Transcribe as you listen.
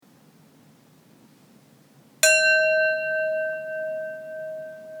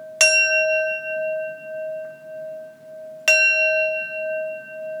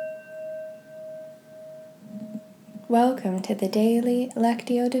Welcome to the daily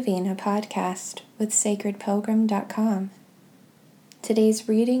Lectio Divina podcast with sacredpilgrim.com. Today's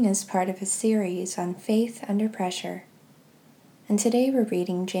reading is part of a series on faith under pressure, and today we're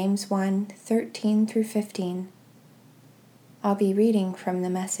reading James 1:13 through 15. I'll be reading from the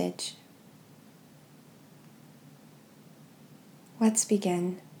Message. Let's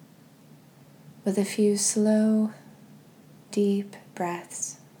begin with a few slow, deep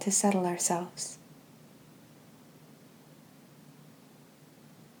breaths to settle ourselves.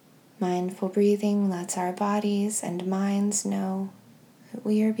 Mindful breathing lets our bodies and minds know that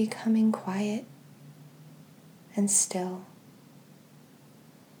we are becoming quiet and still.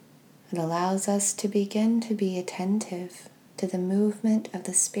 It allows us to begin to be attentive to the movement of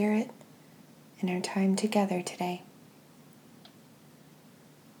the Spirit in our time together today.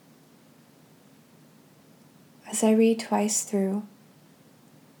 As I read twice through,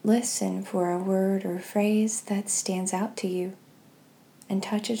 listen for a word or phrase that stands out to you and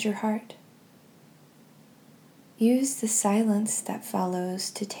touches your heart. Use the silence that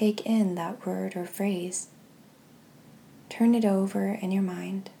follows to take in that word or phrase. Turn it over in your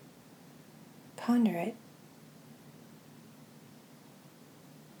mind. Ponder it.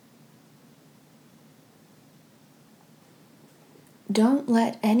 Don't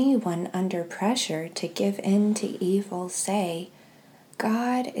let anyone under pressure to give in to evil say,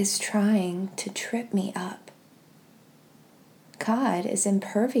 "God is trying to trip me up." God is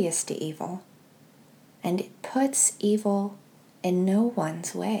impervious to evil, and it puts evil in no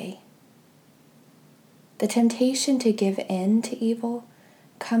one's way. The temptation to give in to evil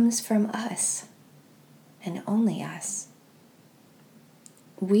comes from us, and only us.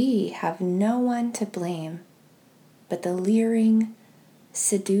 We have no one to blame but the leering,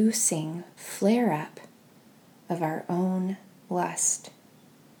 seducing flare-up of our own lust.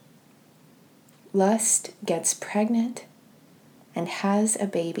 Lust gets pregnant and has a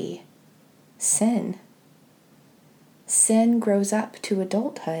baby, sin. Sin grows up to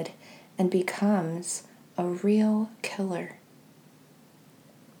adulthood and becomes a real killer.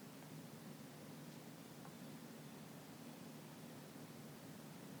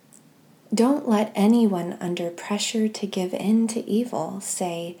 Don't let anyone under pressure to give in to evil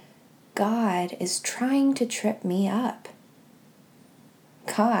say, "God is trying to trip me up."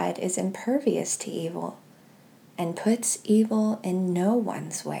 God is impervious to evil and puts evil in no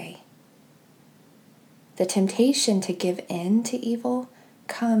one's way. The temptation to give in to evil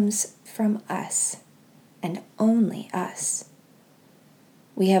comes from us, and only us.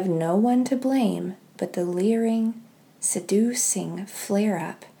 We have no one to blame but the leering, seducing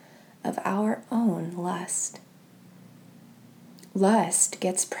flare-up of our own lust. Lust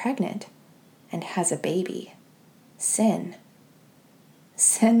gets pregnant and has a baby, sin.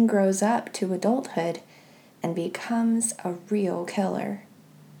 Sin grows up to adulthood and becomes a real killer.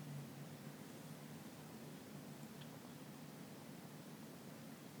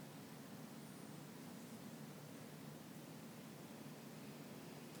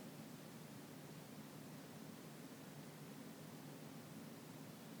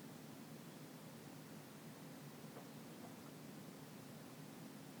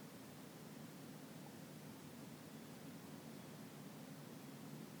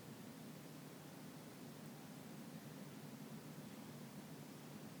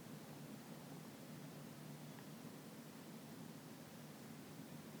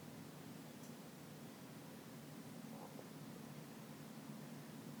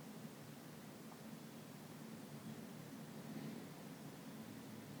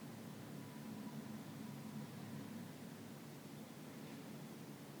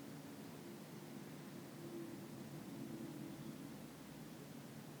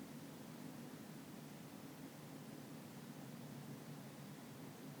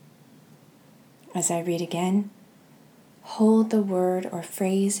 As I read again, hold the word or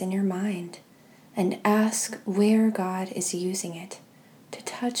phrase in your mind and ask where God is using it to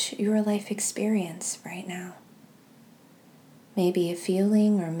touch your life experience right now. Maybe a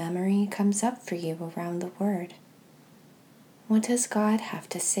feeling or memory comes up for you around the word. What does God have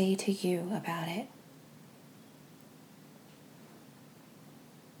to say to you about it?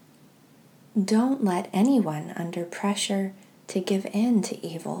 Don't let anyone under pressure to give in to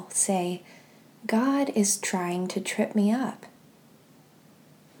evil say, "God is trying to trip me up."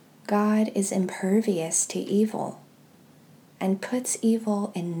 God is impervious to evil and puts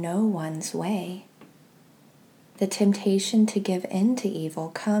evil in no one's way. The temptation to give in to evil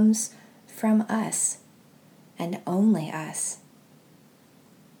comes from us and only us.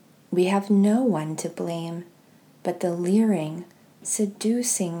 We have no one to blame but the leering,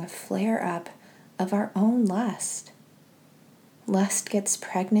 seducing flare-up of our own lust. Lust gets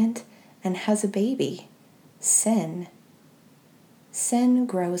pregnant and has a baby, sin. Sin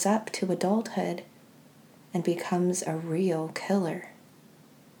grows up to adulthood and becomes a real killer.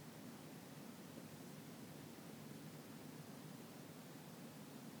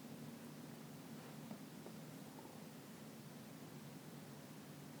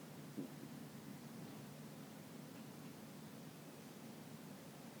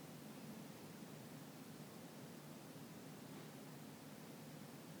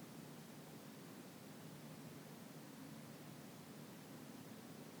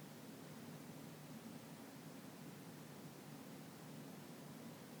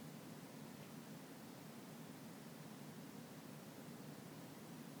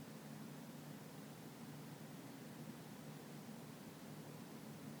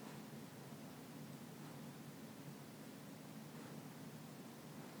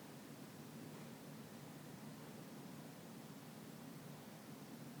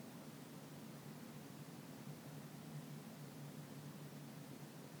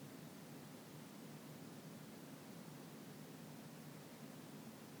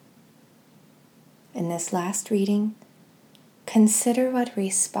 In this last reading, consider what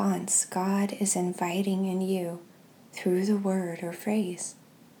response God is inviting in you through the word or phrase.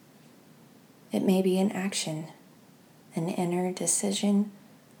 It may be an action, an inner decision,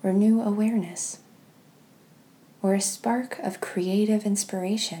 or new awareness, or a spark of creative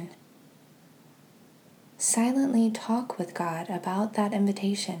inspiration. Silently talk with God about that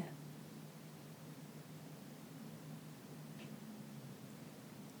invitation.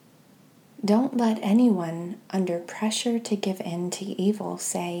 Don't let anyone under pressure to give in to evil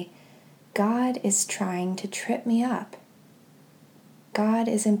say, God is trying to trip me up. God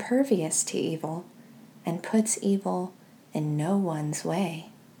is impervious to evil and puts evil in no one's way.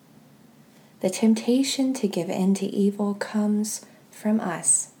 The temptation to give in to evil comes from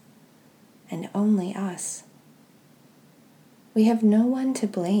us, and only us. We have no one to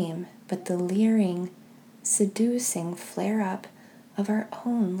blame but the leering, seducing flare-up of our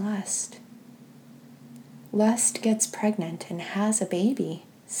own lust. Lust gets pregnant and has a baby,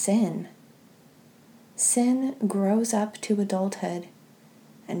 sin. Sin grows up to adulthood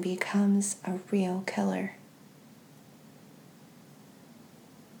and becomes a real killer.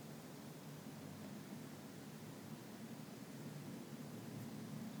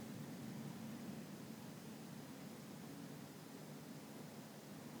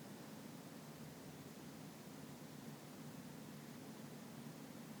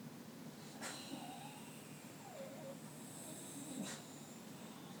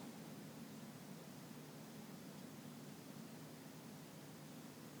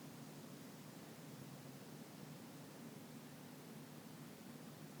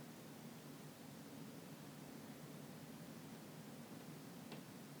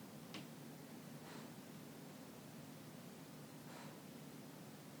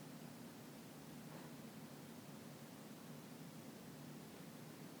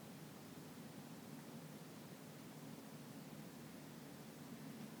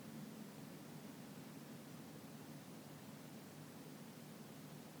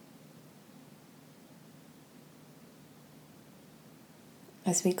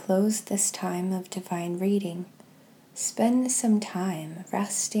 As we close this time of divine reading, spend some time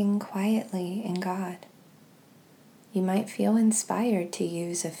resting quietly in God. You might feel inspired to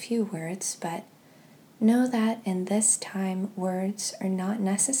use a few words, but know that in this time words are not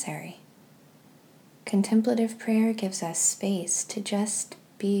necessary. Contemplative prayer gives us space to just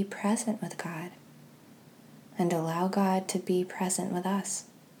be present with God and allow God to be present with us.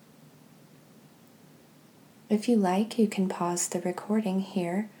 If you like, you can pause the recording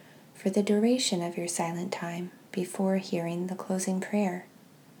here for the duration of your silent time before hearing the closing prayer,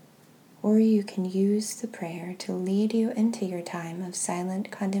 or you can use the prayer to lead you into your time of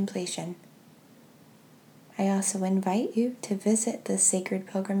silent contemplation. I also invite you to visit the Sacred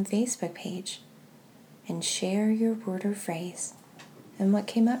Pilgrim Facebook page and share your word or phrase and what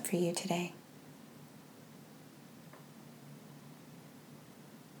came up for you today.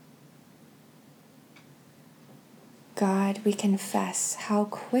 God, we confess how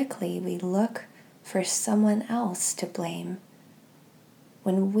quickly we look for someone else to blame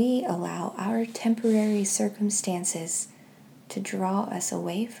when we allow our temporary circumstances to draw us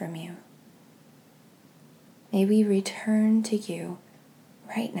away from you. May we return to you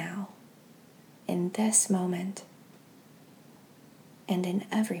right now, in this moment, and in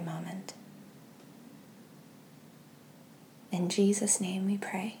every moment. In Jesus' name we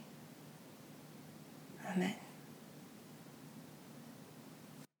pray. Amen.